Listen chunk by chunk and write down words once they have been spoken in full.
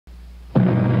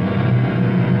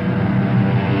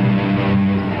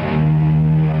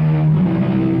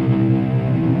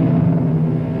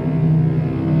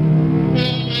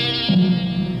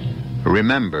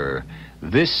remember,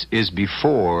 this is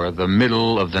before the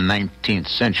middle of the 19th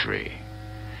century.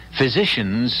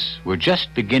 Physicians were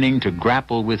just beginning to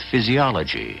grapple with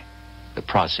physiology, the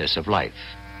process of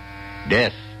life.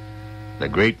 Death, the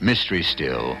great mystery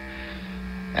still,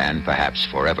 and perhaps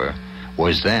forever,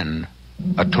 was then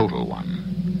a total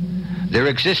one. There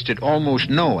existed almost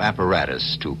no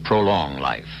apparatus to prolong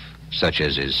life, such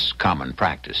as is common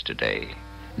practice today.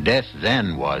 Death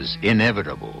then was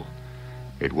inevitable.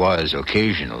 It was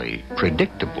occasionally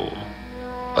predictable,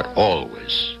 but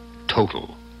always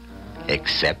total,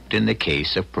 except in the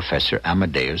case of Professor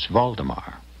Amadeus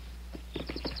Valdemar.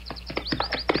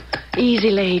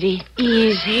 Easy, lady,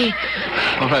 easy.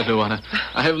 All right, Luana.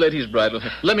 I have Lady's bridle.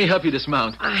 Let me help you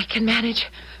dismount. I can manage.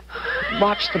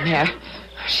 Watch the mare.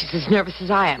 She's as nervous as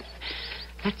I am.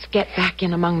 Let's get back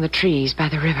in among the trees by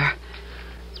the river.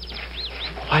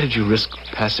 Why did you risk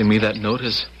passing me that note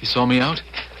as you saw me out?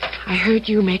 I heard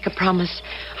you make a promise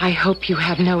I hope you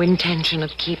have no intention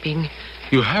of keeping.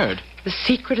 You heard? The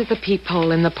secret of the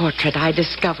peephole in the portrait I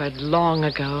discovered long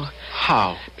ago.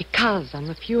 How? Because on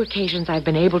the few occasions I've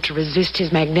been able to resist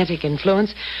his magnetic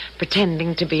influence,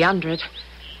 pretending to be under it,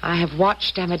 I have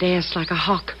watched Amadeus like a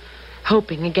hawk,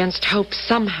 hoping against hope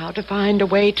somehow to find a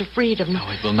way to freedom. No,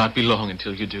 it will not be long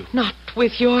until you do. Not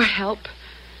with your help.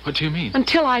 What do you mean?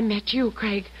 Until I met you,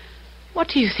 Craig. What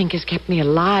do you think has kept me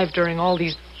alive during all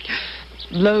these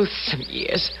loathsome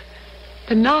years?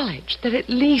 The knowledge that at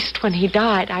least when he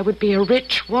died I would be a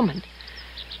rich woman.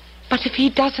 But if he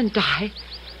doesn't die,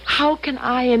 how can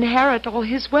I inherit all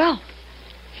his wealth?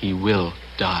 He will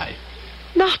die.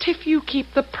 Not if you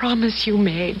keep the promise you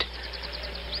made.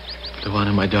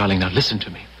 Luana, my darling, now listen to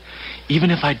me.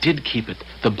 Even if I did keep it,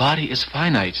 the body is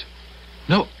finite.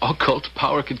 No occult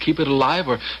power could keep it alive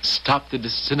or stop the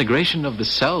disintegration of the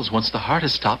cells once the heart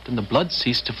has stopped and the blood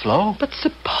ceased to flow. But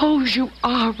suppose you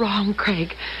are wrong,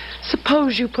 Craig.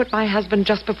 Suppose you put my husband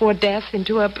just before death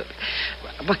into a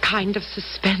kind of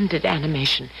suspended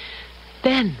animation.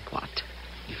 Then what?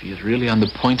 If he is really on the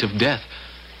point of death,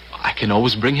 I can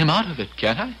always bring him out of it,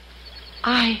 can't I?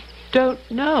 I don't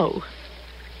know.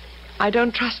 I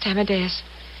don't trust Amadeus.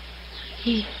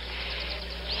 He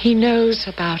knows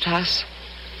about us.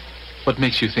 What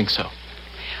makes you think so?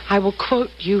 I will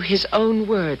quote you his own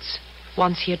words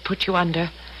once he had put you under.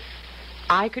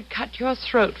 I could cut your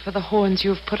throat for the horns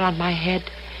you have put on my head,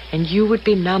 and you would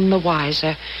be none the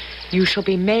wiser. You shall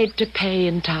be made to pay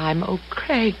in time. Oh,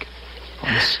 Craig.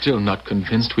 I'm still not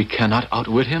convinced we cannot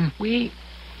outwit him. We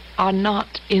are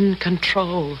not in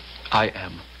control. I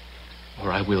am,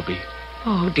 or I will be.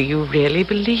 Oh, do you really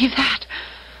believe that?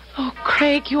 Oh,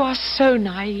 Craig, you are so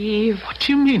naive. What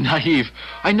do you mean, naive?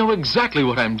 I know exactly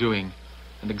what I'm doing,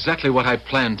 and exactly what I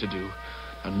plan to do.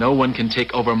 And no one can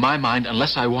take over my mind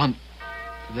unless I want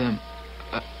them.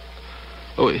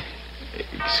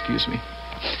 Excuse me.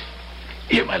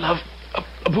 Here, my love,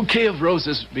 a bouquet of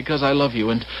roses because I love you,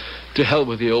 and to hell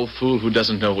with the old fool who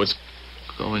doesn't know what's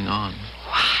going on.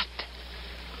 What?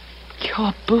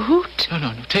 Your boot?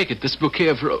 No, take it. This bouquet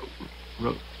of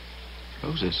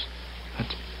roses.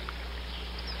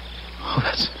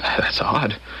 That's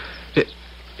odd.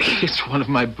 It's one of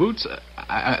my boots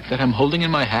that I'm holding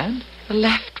in my hand. The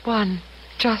left one,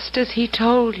 just as he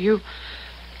told you,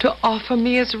 to offer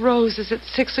me as roses at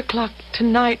 6 o'clock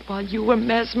tonight while you were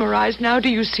mesmerized. Now do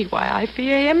you see why I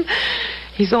fear him?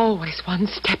 He's always one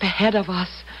step ahead of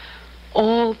us,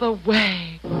 all the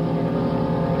way.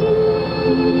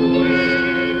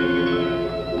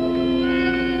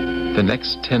 The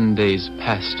next 10 days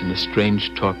passed in a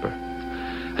strange torpor,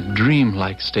 a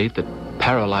dream-like state that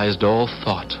paralyzed all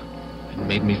thought and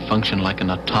made me function like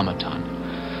an automaton,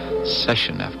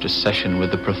 session after session with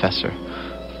the professor,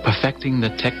 perfecting the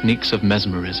techniques of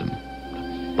mesmerism,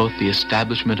 both the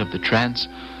establishment of the trance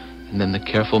and then the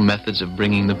careful methods of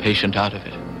bringing the patient out of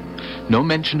it. No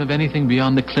mention of anything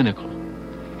beyond the clinical,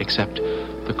 except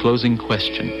the closing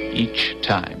question each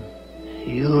time.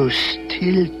 You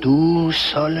still do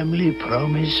solemnly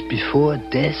promise before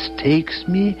death takes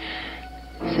me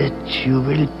that you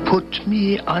will put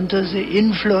me under the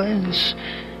influence?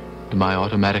 To my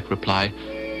automatic reply,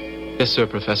 yes, sir,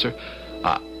 Professor.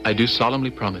 I do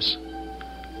solemnly promise.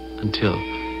 Until,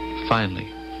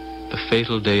 finally, the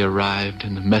fatal day arrived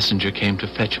and the messenger came to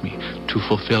fetch me to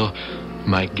fulfill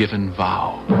my given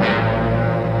vow.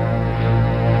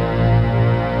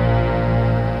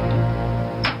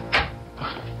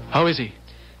 How is he?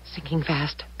 Sinking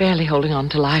fast, barely holding on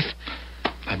to life.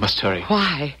 I must hurry.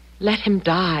 Why? Let him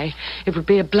die. It would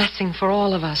be a blessing for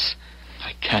all of us.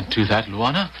 I can't do that,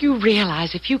 Luana. You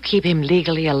realize if you keep him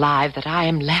legally alive that I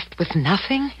am left with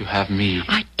nothing? You have me.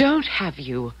 I don't have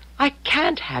you. I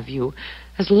can't have you.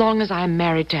 as long as I am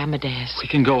married to Amadeus. We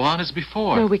can go on as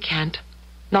before. No, we can't.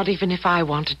 Not even if I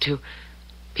wanted to.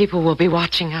 People will be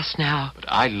watching us now. But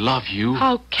I love you.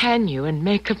 How can you and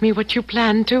make of me what you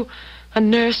planned to? A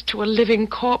nurse to a living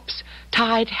corpse,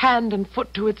 tied hand and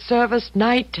foot to its service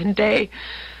night and day.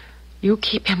 You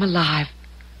keep him alive,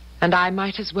 and I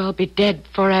might as well be dead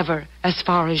forever as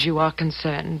far as you are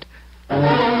concerned.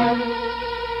 I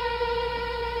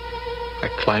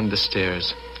climbed the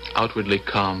stairs, outwardly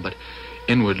calm, but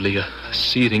inwardly a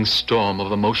seething storm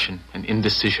of emotion and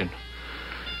indecision.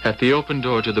 At the open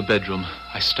door to the bedroom,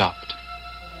 I stopped.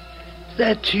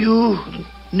 That you,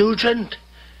 Nugent?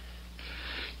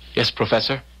 Yes,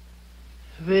 Professor?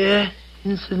 Where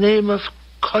in the name of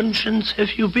conscience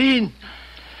have you been?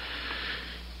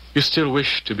 You still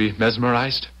wish to be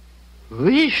mesmerized?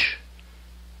 Wish?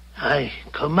 I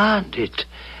command it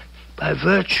by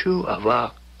virtue of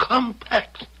our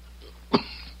compact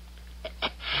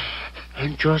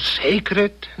and your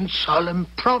sacred and solemn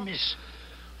promise.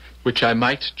 Which I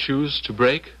might choose to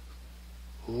break?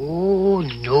 Oh,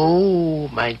 no,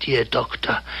 my dear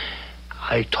doctor.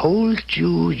 I told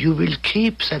you you will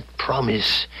keep that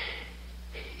promise.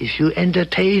 If you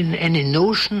entertain any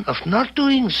notion of not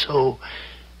doing so,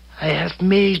 I have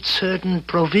made certain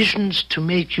provisions to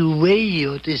make you weigh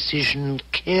your decision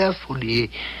carefully.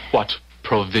 What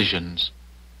provisions?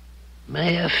 My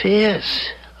affairs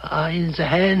are in the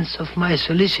hands of my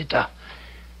solicitor.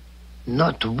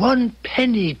 Not one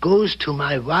penny goes to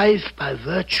my wife by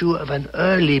virtue of an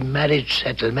early marriage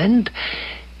settlement,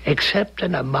 except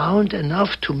an amount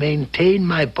enough to maintain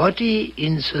my body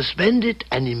in suspended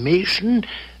animation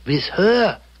with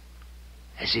her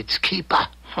as its keeper.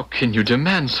 How can you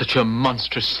demand such a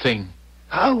monstrous thing?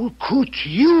 How could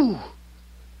you,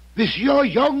 with your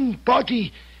young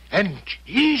body and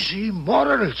easy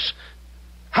morals,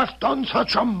 have done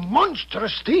such a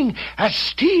monstrous thing as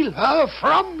steal her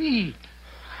from me?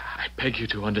 I beg you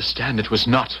to understand it was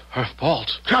not her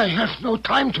fault. I have no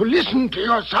time to listen to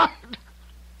your side.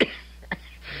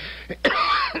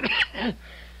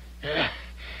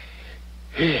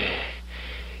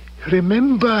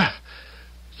 Remember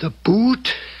the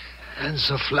boot and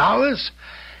the flowers?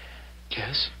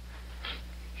 Yes?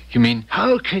 You mean...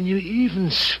 How can you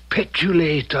even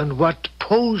speculate on what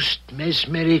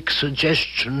post-mesmeric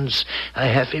suggestions I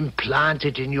have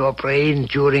implanted in your brain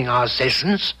during our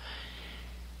sessions?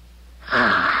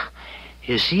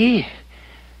 You see,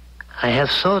 I have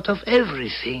thought of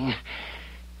everything.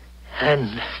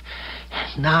 And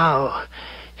now,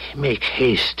 make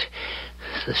haste.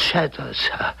 The shadows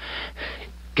are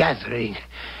gathering.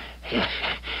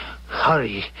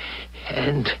 Hurry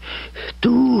and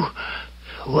do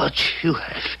what you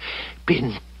have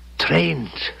been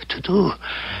trained to do.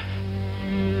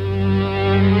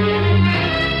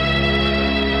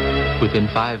 Within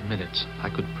 5 minutes, I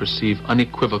could perceive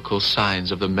unequivocal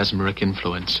signs of the mesmeric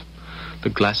influence. The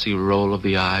glassy roll of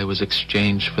the eye was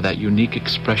exchanged for that unique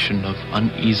expression of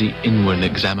uneasy inward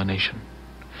examination.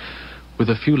 With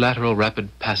a few lateral rapid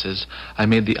passes, I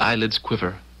made the eyelids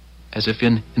quiver, as if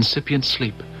in incipient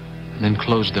sleep, and then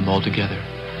closed them altogether.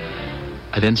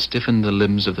 I then stiffened the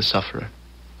limbs of the sufferer,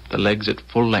 the legs at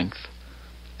full length,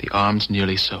 the arms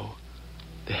nearly so,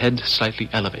 the head slightly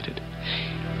elevated.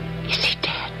 Is he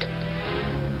dead?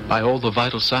 By all the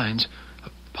vital signs,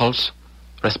 pulse,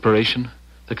 respiration,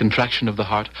 the contraction of the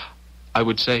heart, I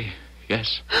would say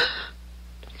yes.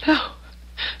 No,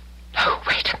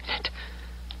 wait a minute.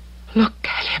 Look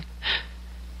at him.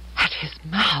 At his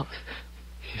mouth.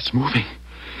 It's moving.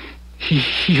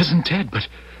 He isn't dead, but...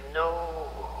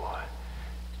 No,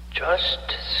 just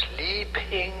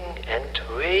sleeping and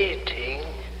waiting.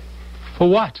 For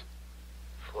what?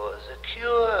 For the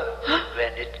cure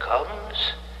when it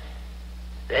comes.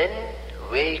 Then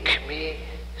wake me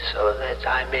so that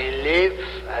I may live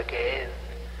again.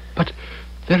 But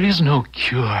there is no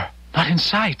cure. Not in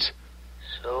sight.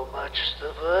 So much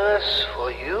the worse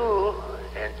for you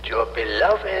and your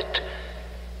beloved.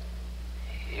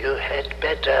 You had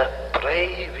better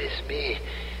pray with me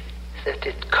that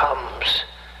it comes,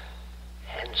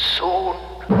 and soon.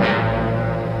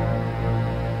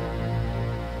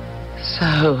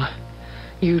 So,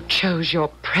 you chose your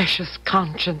precious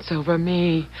conscience over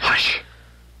me. Hush.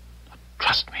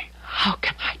 Trust me. How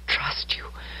can I trust you?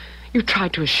 You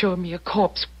tried to assure me a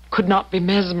corpse could not be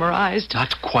mesmerized.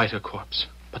 Not quite a corpse,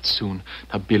 but soon.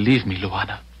 Now, believe me,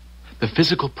 Luana, the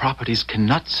physical properties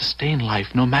cannot sustain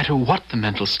life, no matter what the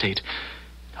mental state.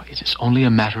 Now, it is only a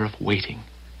matter of waiting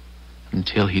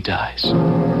until he dies.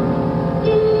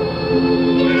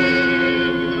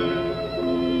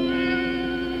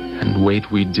 And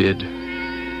wait we did,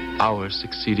 hour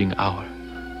succeeding hour,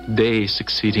 day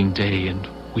succeeding day and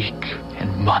week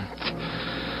and month,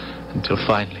 until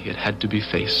finally it had to be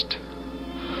faced.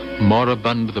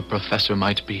 Moribund the professor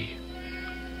might be,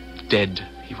 dead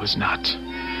he was not,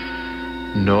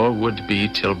 nor would be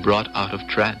till brought out of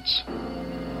trance.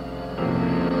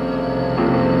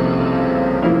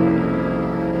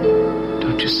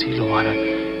 Don't you see,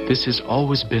 Luana, this has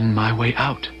always been my way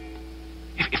out.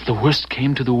 If the worst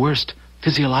came to the worst,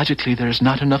 physiologically there is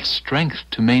not enough strength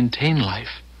to maintain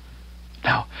life.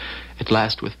 Now, at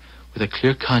last, with a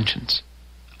clear conscience,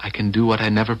 I can do what I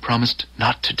never promised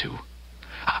not to do.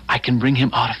 I can bring him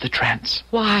out of the trance.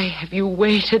 Why have you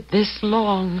waited this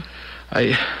long?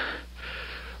 I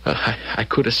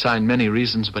could assign many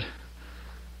reasons, but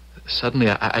suddenly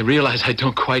I realize I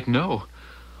don't quite know.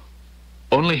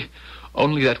 Only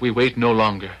that we wait no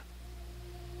longer.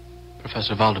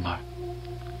 Professor Valdemar,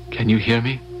 can you hear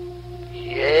me?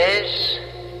 Yes?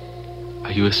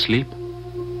 Are you asleep?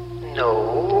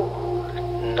 No,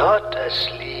 not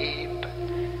asleep.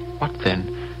 What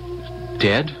then?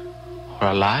 Dead or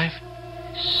alive?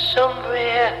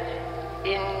 Somewhere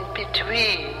in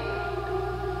between.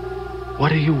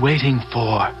 What are you waiting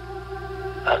for?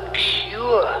 A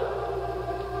cure.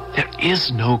 There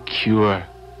is no cure.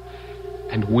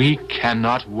 And we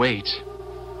cannot wait.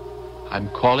 I'm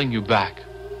calling you back.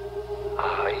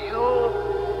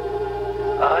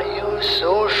 Are you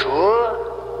so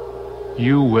sure?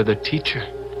 You were the teacher.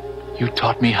 You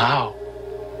taught me how.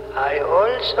 I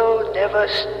also never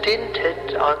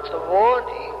stinted on the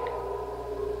warning.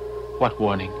 What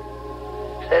warning?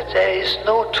 That there is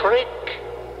no trick.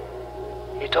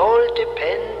 It all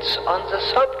depends on the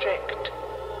subject,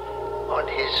 on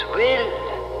his will,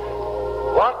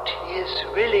 what he is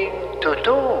willing to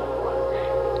do.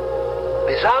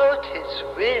 Without his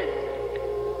will,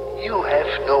 you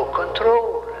have no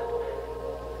control.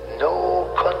 No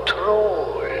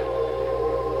control.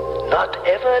 Not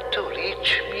ever to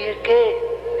reach me again.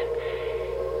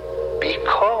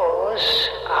 Because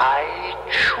I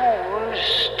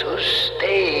choose to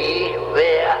stay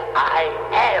where I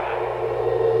am.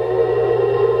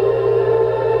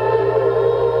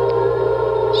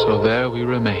 So there we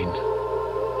remained.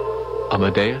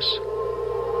 Amadeus,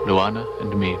 Luana,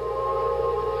 and me.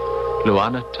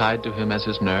 Luana tied to him as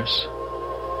his nurse.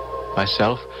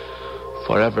 Myself,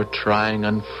 forever trying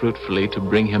unfruitfully to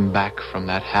bring him back from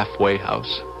that halfway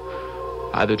house,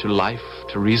 either to life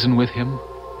to reason with him,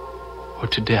 or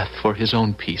to death for his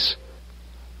own peace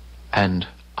and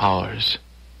ours.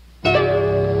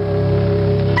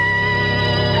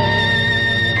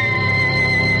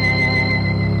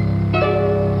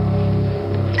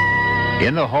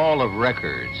 In the Hall of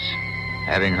Records,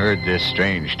 having heard this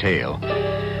strange tale,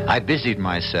 I busied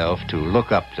myself to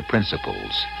look up the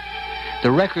principals. The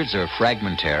records are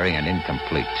fragmentary and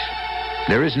incomplete.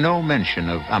 There is no mention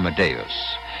of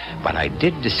Amadeus, but I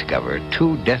did discover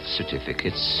 2 death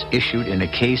certificates issued in a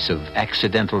case of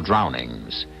accidental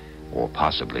drownings, or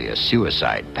possibly a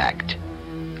suicide pact,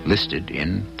 listed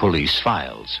in police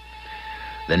files.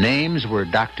 The names were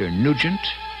Dr. Nugent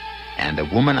and a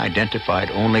woman identified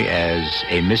only as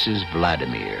a Mrs.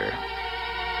 Vladimir.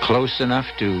 Close enough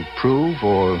to prove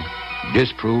or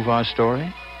disprove our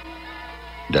story?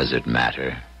 Does it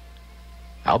matter?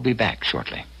 I'll be back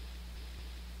shortly.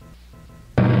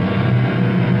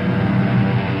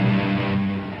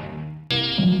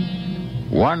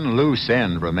 One loose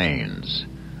end remains,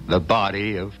 the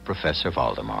body of Professor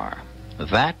Valdemar.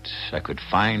 That I could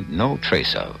find no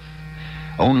trace of.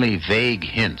 Only vague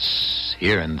hints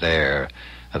here and there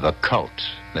of a cult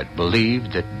that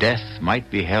believed that death might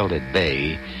be held at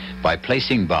bay by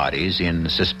placing bodies in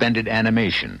suspended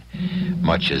animation,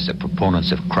 much as the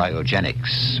proponents of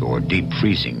cryogenics or deep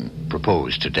freezing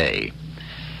propose today.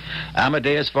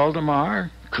 Amadeus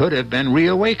Valdemar could have been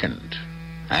reawakened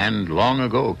and long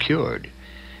ago cured,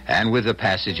 and with the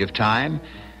passage of time,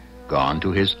 gone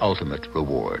to his ultimate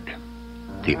reward.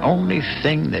 The only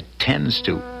thing that tends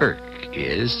to irk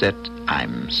is that,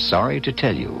 I'm sorry to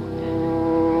tell you,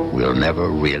 we'll never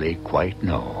really quite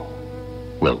know,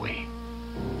 will we?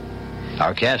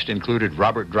 Our cast included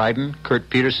Robert Dryden, Kurt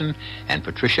Peterson, and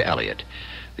Patricia Elliott.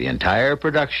 The entire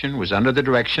production was under the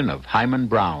direction of Hyman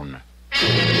Brown.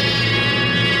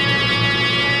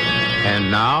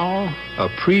 And now, a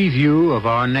preview of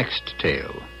our next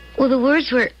tale. Well, the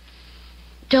words were,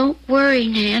 "Don't worry,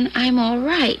 Nan, I'm all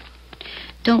right.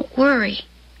 Don't worry.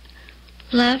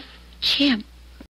 Love, Chimp."